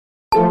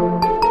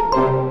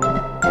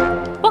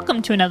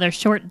welcome to another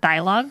short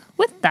dialogue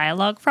with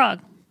Dialogue Frog.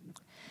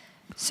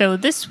 So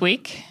this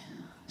week,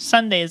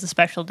 Sunday is a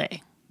special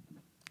day.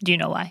 Do you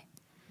know why?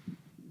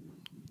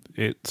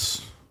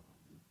 It's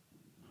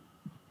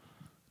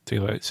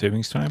daylight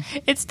savings time.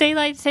 It's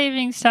daylight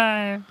savings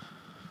time.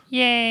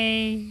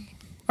 Yay.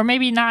 Or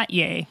maybe not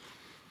yay.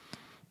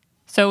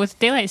 So with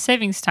daylight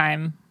savings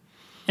time,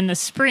 in the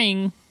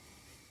spring,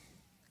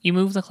 you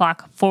move the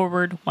clock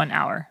forward 1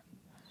 hour.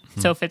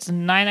 So if it's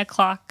 9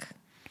 o'clock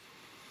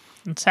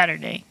on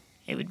Saturday,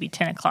 it would be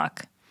 10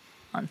 o'clock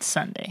on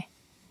Sunday.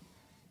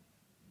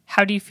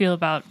 How do you feel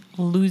about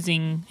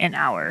losing an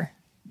hour?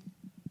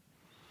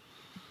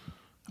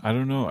 I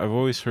don't know. I've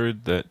always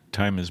heard that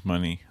time is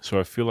money, so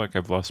I feel like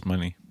I've lost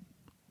money.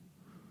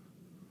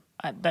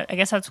 I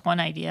guess that's one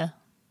idea.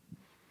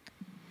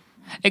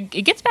 It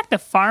gets back to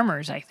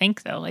farmers, I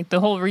think, though. Like, the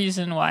whole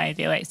reason why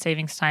daylight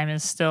savings time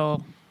is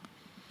still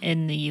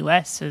in the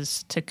U.S.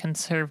 is to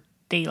conserve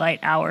daylight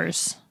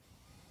hours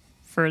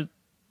for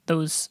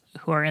those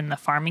who are in the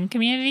farming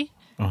community.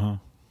 Uh-huh.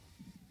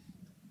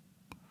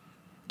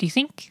 Do you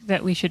think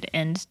that we should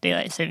end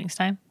daylight savings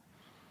time?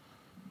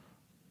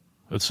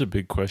 That's a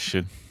big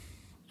question.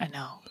 I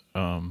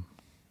know.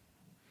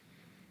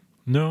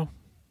 No.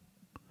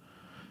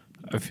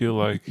 I feel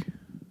like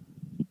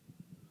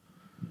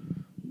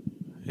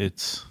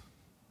it's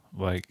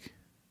like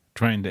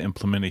trying to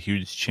implement a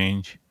huge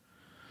change.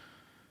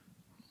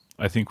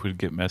 I think would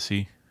get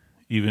messy,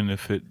 even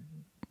if it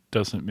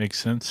doesn't make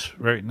sense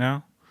right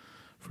now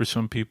for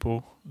some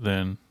people.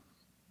 Then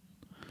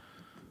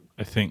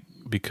I think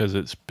because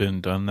it's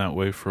been done that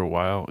way for a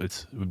while,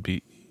 it would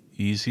be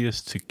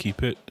easiest to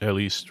keep it, at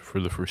least for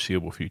the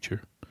foreseeable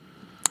future.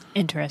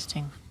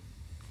 Interesting.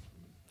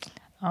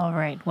 All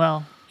right.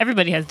 Well,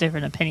 everybody has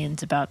different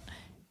opinions about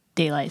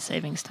daylight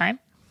savings time.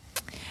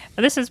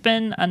 This has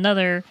been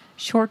another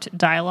short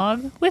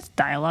dialogue with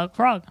Dialogue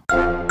Frog.